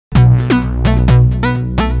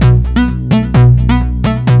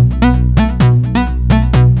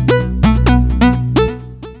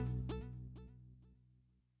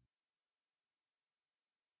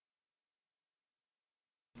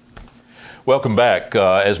Welcome back.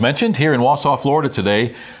 As mentioned, here in Wausau, Florida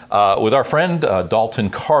today, with our friend Dalton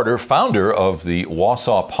Carter, founder of the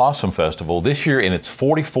Wausau Possum Festival, this year in its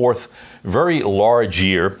 44th very large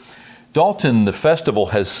year. Dalton, the festival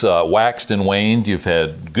has waxed and waned. You've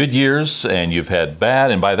had good years and you've had bad,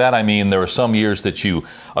 and by that I mean there are some years that you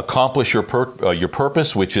accomplish your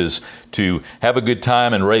purpose, which is to have a good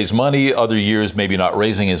time and raise money. Other years maybe not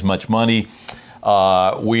raising as much money.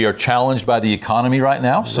 We are challenged by the economy right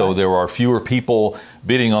now, so there are fewer people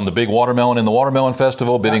bidding on the big watermelon in the Watermelon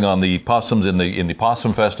Festival, bidding on the possums in the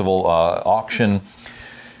Possum Festival auction.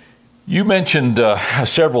 You mentioned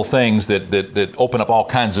several things that open up all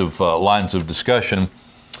kinds of lines of discussion.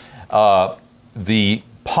 The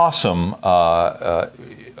possum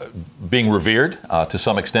being revered to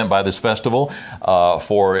some extent by this festival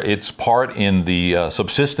for its part in the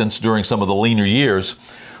subsistence during some of the leaner years.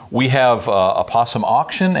 We have a possum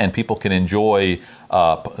auction, and people can enjoy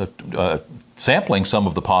sampling some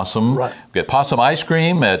of the possum. Right. We get possum ice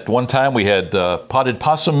cream. At one time, we had potted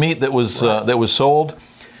possum meat that was sold.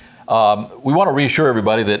 We want to reassure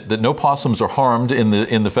everybody that no possums are harmed in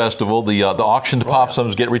the festival. The auctioned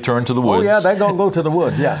possums get returned to the woods. Oh yeah, they're going to go to the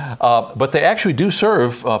woods. Yeah. But they actually do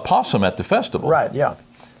serve possum at the festival. Right. Yeah.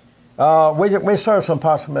 We serve some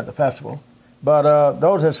possum at the festival, but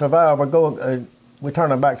those that survive we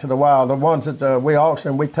turn them back to the wild. The ones that we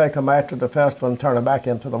auction, we take them after the festival and turn them back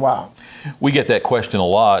into the wild. We get that question a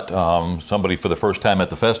lot. Somebody for the first time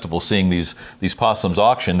at the festival seeing these possums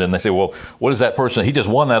auctioned, and they say, well, what is that person? He just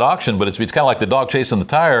won that auction, but it's kind of like the dog chasing the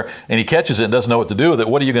tire, and he catches it and doesn't know what to do with it.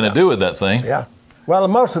 What are you going to do with that thing? Yeah. Well,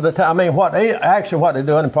 most of the time, I mean, what they're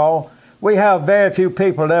doing, Paul, we have very few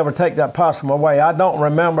people that ever take that possum away. I don't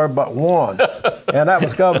remember but one, and that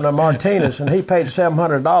was Governor Martinez, and he paid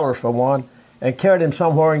 $700 for one, and carried him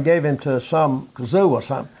somewhere and gave him to some zoo or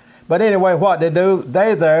something. But anyway, what they do,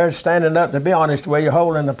 they're there standing up, to be honest, where you're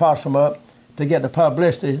holding the possum up to get the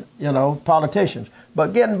publicity, politicians.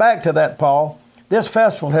 But getting back to that, Paul, this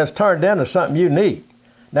festival has turned into something unique.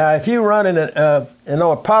 Now, if you run in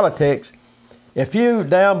politics, if you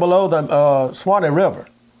down below the Swanee River,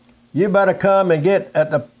 you better come and get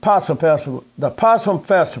at the Possum Festival. The Possum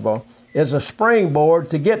Festival is a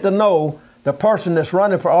springboard to get to know the person that's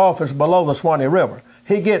running for office below the Swanee River.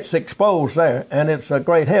 He gets exposed there, and it's a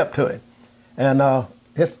great help to him. And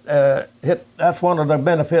that's one of the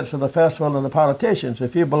benefits of the festival and the politicians.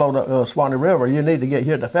 If you're below the Swanee River, you need to get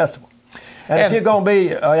here at the festival. And if you're going to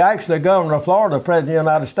be actually governor of Florida, president of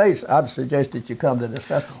the United States, I'd suggest that you come to this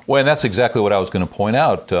festival. Well, and that's exactly what I was going to point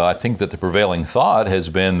out. I think that the prevailing thought has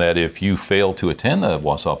been that if you fail to attend the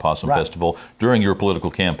Wausau Possum Festival during your political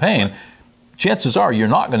campaign, chances are you're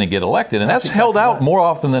not going to get elected, and that's held out more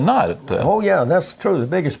often than not. Oh yeah, that's true. The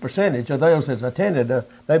biggest percentage of those that's attended,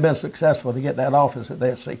 they've been successful to get that office that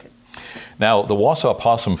they're seeking. Now, the Wausau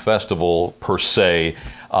Possum Festival, per se,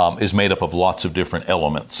 is made up of lots of different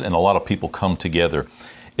elements, and a lot of people come together.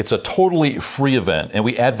 It's a totally free event, and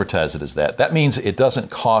we advertise it as that. That means it doesn't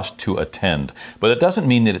cost to attend, but it doesn't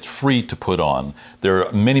mean that it's free to put on. There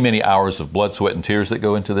are many, many hours of blood, sweat, and tears that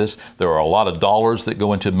go into this. There are a lot of dollars that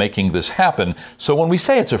go into making this happen. So when we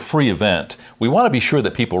say it's a free event, we want to be sure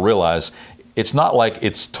that people realize it's not like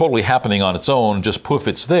it's totally happening on its own, just poof,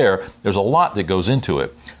 it's there. There's a lot that goes into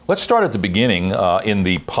it. Let's start at the beginning in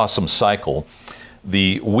the possum cycle.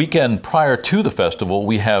 The weekend prior to the festival,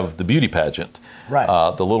 we have the beauty pageant. Right.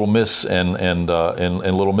 The Little Miss and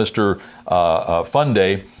Little Mr. Fun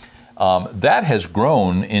Day. That has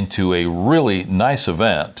grown into a really nice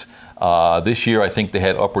event. This year, I think they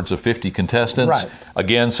had upwards of 50 contestants. Right.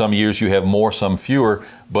 Again, some years you have more, some fewer,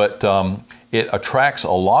 but it attracts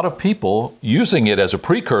a lot of people using it as a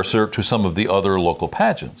precursor to some of the other local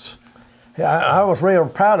pageants. Yeah, I was real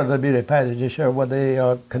proud of the beauty pageant this year with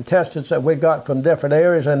the contestants that we got from different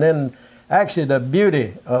areas, and then actually the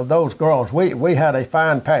beauty of those girls. We had a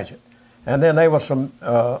fine pageant, and then there were some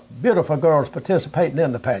beautiful girls participating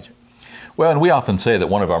in the pageant. Well, and we often say that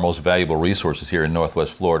one of our most valuable resources here in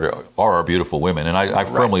Northwest Florida are our beautiful women, and I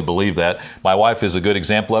firmly believe that. My wife is a good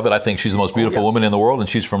example of it. I think she's the most beautiful woman in the world, and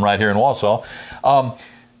she's from right here in Wausau.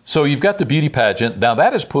 So you've got the beauty pageant. Now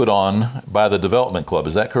that is put on by the Development Club,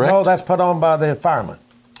 is that correct? No, that's put on by the firemen.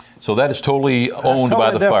 So that is totally owned by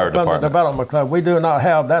the fire department. The Development Club. We do not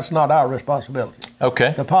have, that's not our responsibility.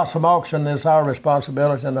 Okay. The possum auction is our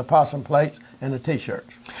responsibility, and the possum plates and the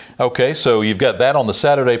T-shirts. Okay, so you've got that on the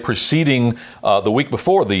Saturday preceding the week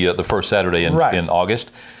before the first Saturday in August.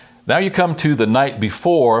 Now you come to the night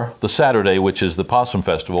before the Saturday, which is the Possum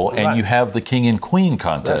Festival, and you have the King and Queen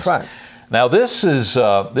contest. That's right. Now, this is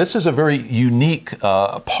a very unique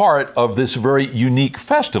part of this very unique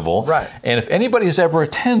festival. Right. And if anybody has ever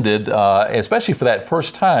attended, especially for that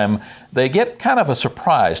first time, they get kind of a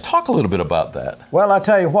surprise. Talk a little bit about that. Well, I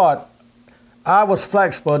tell you what, I was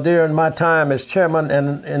flexible during my time as chairman,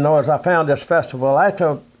 and as I found this festival,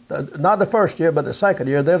 after not the first year, but the second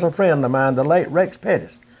year, there's a friend of mine, the late Rex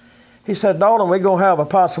Pettis. He said, Dalton, we're going to have a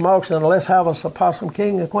possum auction, and let's have us a possum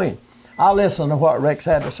king and queen. I listened to what Rex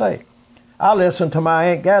had to say. I listened to my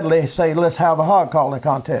Aunt Gadley say, let's have a hog calling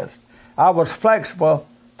contest. I was flexible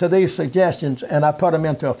to these suggestions, and I put them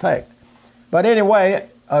into effect. But anyway,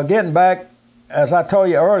 getting back, as I told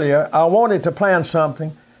you earlier, I wanted to plan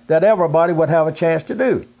something that everybody would have a chance to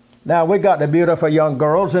do. Now, we got the beautiful young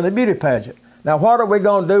girls in the beauty pageant. Now, what are we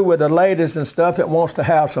going to do with the ladies and stuff that wants to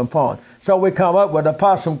have some fun? So we come up with a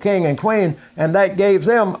possum king and queen, and that gave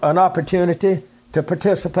them an opportunity to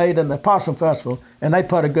participate in the Possum Festival, and they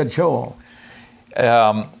put a good show on.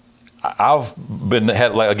 I've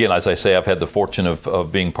again, as I say, I've had the fortune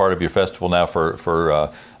of being part of your festival now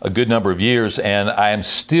for a good number of years, and I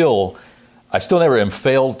still never am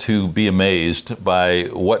failed to be amazed by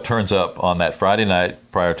what turns up on that Friday night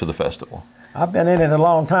prior to the festival. I've been in it a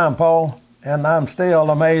long time, Paul, and I'm still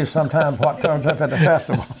amazed sometimes what turns up at the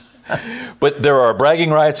festival. But there are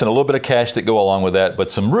bragging rights and a little bit of cash that go along with that, but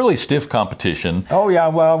some really stiff competition. Oh, yeah.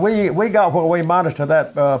 Well, we got where we monitor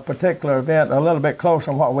that particular event a little bit closer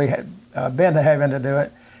than what we had been having to do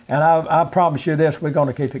it. And I promise you this, we're going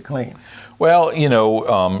to keep it clean. Well,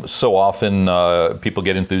 so often people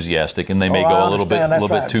get enthusiastic and they may go a little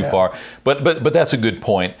bit too far. But that's a good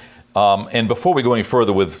point. And before we go any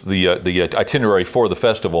further with the itinerary for the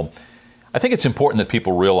festival, I think it's important that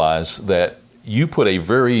people realize that you put a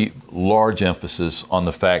very large emphasis on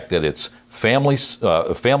the fact that it's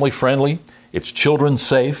family friendly, it's children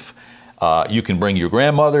safe. You can bring your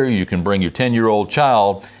grandmother, you can bring your 10-year-old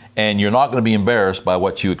child, and you're not going to be embarrassed by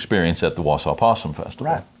what you experience at the Wausau Possum Festival.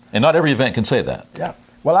 Right. And not every event can say that. Yeah.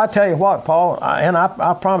 Well, I tell you what, Paul,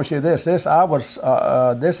 I promise you this. I was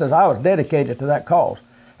dedicated to that cause.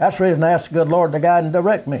 That's the reason I asked the good Lord to guide and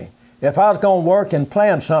direct me. If I was going to work and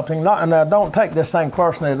plan something, and I don't take this thing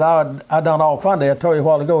personally that I done all Sunday. I told you a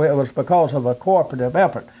while ago it was because of a cooperative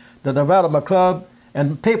effort. The Development Club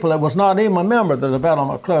and people that was not even a member of the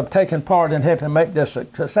Development Club taking part in helping make this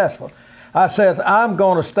successful. I says, I'm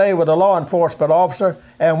going to stay with a law enforcement officer,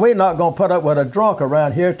 and we're not going to put up with a drunk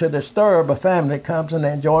around here to disturb a family that comes and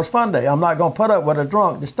enjoys Fun Day. I'm not going to put up with a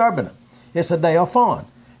drunk disturbing them. It's a day of fun.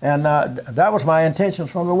 And that was my intentions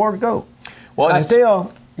from the word go. Well, I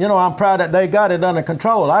still... I'm proud that they got it under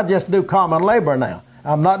control. I just do common labor now.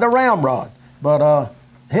 I'm not the ramrod, but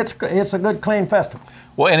it's a good, clean festival.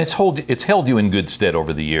 Well, and it's held you in good stead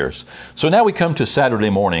over the years. So now we come to Saturday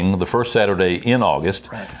morning, the first Saturday in August,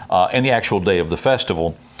 right, and the actual day of the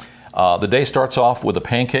festival. The day starts off with a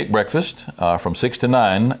pancake breakfast from 6 to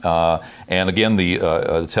 9, and again,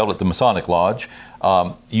 it's held at the Masonic Lodge.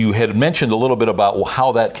 You had mentioned a little bit about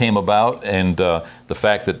how that came about and the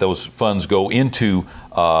fact that those funds go into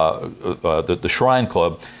the Shrine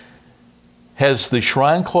Club. Has the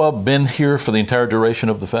Shrine Club been here for the entire duration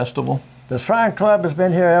of the festival? The Shrine Club has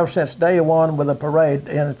been here ever since day one with the parade.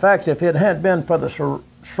 And in fact, if it hadn't been for the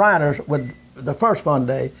Shriners with the first Fun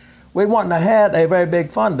Day, we wouldn't have had a very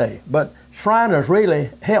big Fun Day. But Shriners really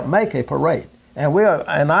helped make a parade.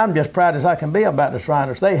 And I'm just proud as I can be about the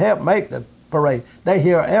Shriners. They helped make the parade. They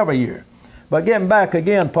here every year. But getting back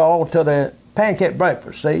again, Paul, to the pancake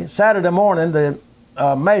breakfast. See, Saturday morning, the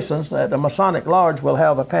Masons at the Masonic Lodge will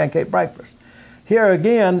have a pancake breakfast. Here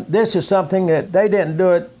again, this is something that they didn't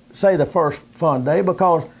do it, say, the first Fun Day,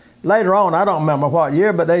 because later on, I don't remember what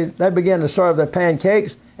year, but they began to serve their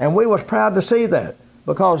pancakes, and we was proud to see that,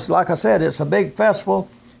 because, like I said, it's a big festival,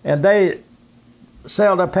 and they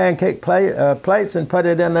sell their pancake plates and put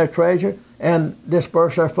it in their treasure and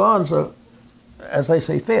disperse their funds as they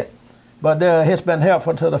see fit. But it's been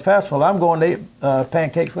helpful to the festival. I'm going to eat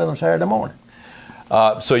pancakes with them Saturday morning.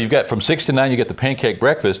 So you've got from 6 to 9, you get the pancake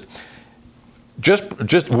breakfast.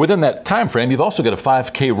 Just within that time frame, you've also got a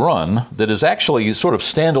 5K run that is actually sort of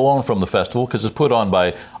standalone from the festival because it's put on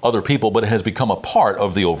by other people, but it has become a part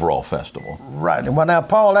of the overall festival. Right. Well, now,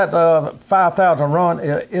 Paul, that 5,000 run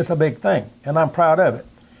is a big thing, and I'm proud of it.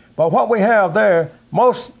 But what we have there,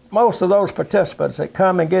 most of those participants that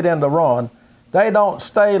come and get in the run, they don't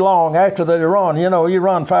stay long after they run. You know, you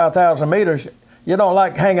run 5,000 meters, you don't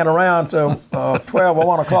like hanging around till 12 or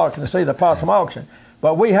 1 o'clock to see the possum auction.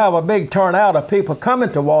 But we have a big turnout of people coming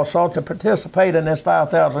to Wausau to participate in this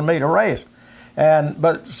 5,000 meter race.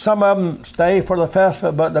 But some of them stay for the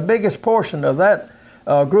festival, but the biggest portion of that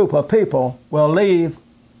group of people will leave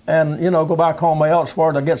and go back home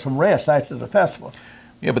elsewhere to get some rest after the festival.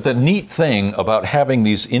 Yeah, but the neat thing about having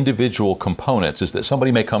these individual components is that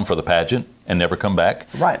somebody may come for the pageant and never come back.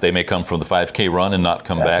 Right. They may come from the 5K run and not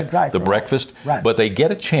come back. Exactly the breakfast. Right. But they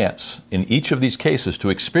get a chance in each of these cases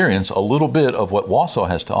to experience a little bit of what Wausau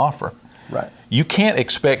has to offer. Right. You can't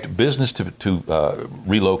expect business to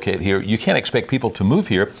relocate here. You can't expect people to move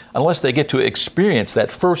here unless they get to experience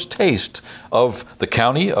that first taste of the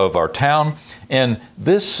county, of our town, and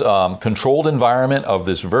this controlled environment of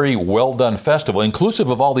this very well-done festival, inclusive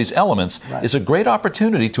of all these elements, right. is a great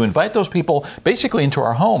opportunity to invite those people basically into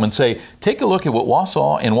our home and say, take a look at what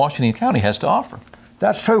Wausau and Washington County has to offer.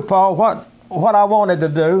 That's true, Paul. What I wanted to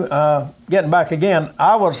do, getting back again,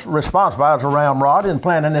 I was responsible. I was around Rod in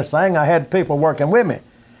planning this thing. I had people working with me.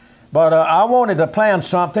 But I wanted to plan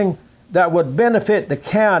something that would benefit the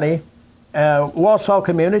county, Wausau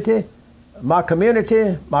community, my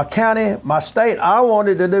county, my state. I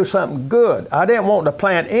wanted to do something good. I didn't want to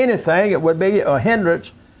plan anything. It would be a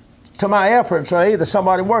hindrance to my efforts or either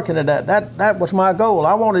somebody working at that. That was my goal.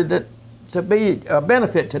 I wanted it to be a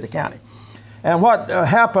benefit to the county. And what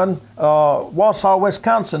happened, Wausau,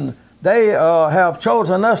 Wisconsin, they have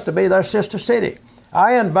chosen us to be their sister city.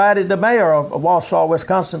 I invited the mayor of Wausau,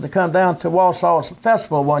 Wisconsin to come down to Wausau's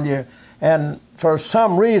festival one year. And for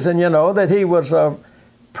some reason, that he was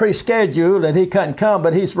pre-scheduled and he couldn't come,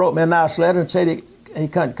 but he wrote me a nice letter and said he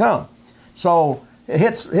couldn't come. So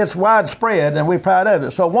it's widespread and we're proud of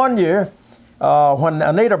it. So one year, when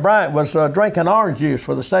Anita Bryant was drinking orange juice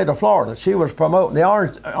for the state of Florida, she was promoting the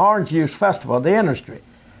orange juice festival, the industry.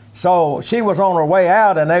 So she was on her way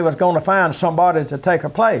out and they was going to find somebody to take her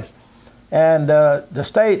place. And the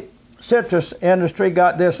state citrus industry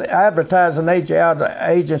got this advertising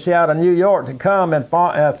agency out of New York to come and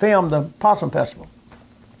film the Possum Festival.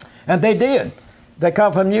 And they did. They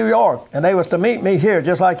come from New York, and they was to meet me here,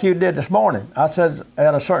 just like you did this morning. I said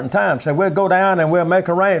at a certain time, said we'll go down and we'll make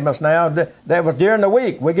arrangements now. That was during the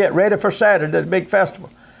week. We get ready for Saturday, the big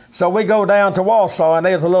festival. So we go down to Wausau, and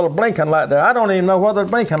there's a little blinking light there. I don't even know whether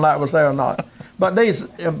the blinking light was there or not. But these,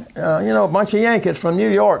 a bunch of Yankees from New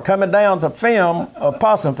York coming down to film a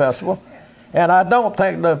Possum Festival. And I don't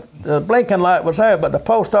think the blinking light was there, but the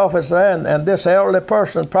post office there, and this elderly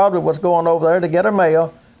person probably was going over there to get her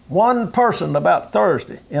mail. One person about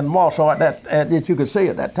Thursday in Wausau that you could see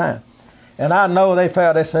at that time. And I know they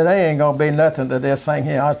said, they ain't going to be nothing to this thing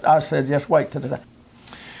here. I said, just wait till the day.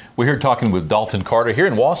 We're here talking with Dalton Carter here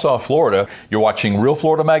in Wausau, Florida. You're watching Real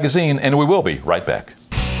Florida Magazine, and we will be right back.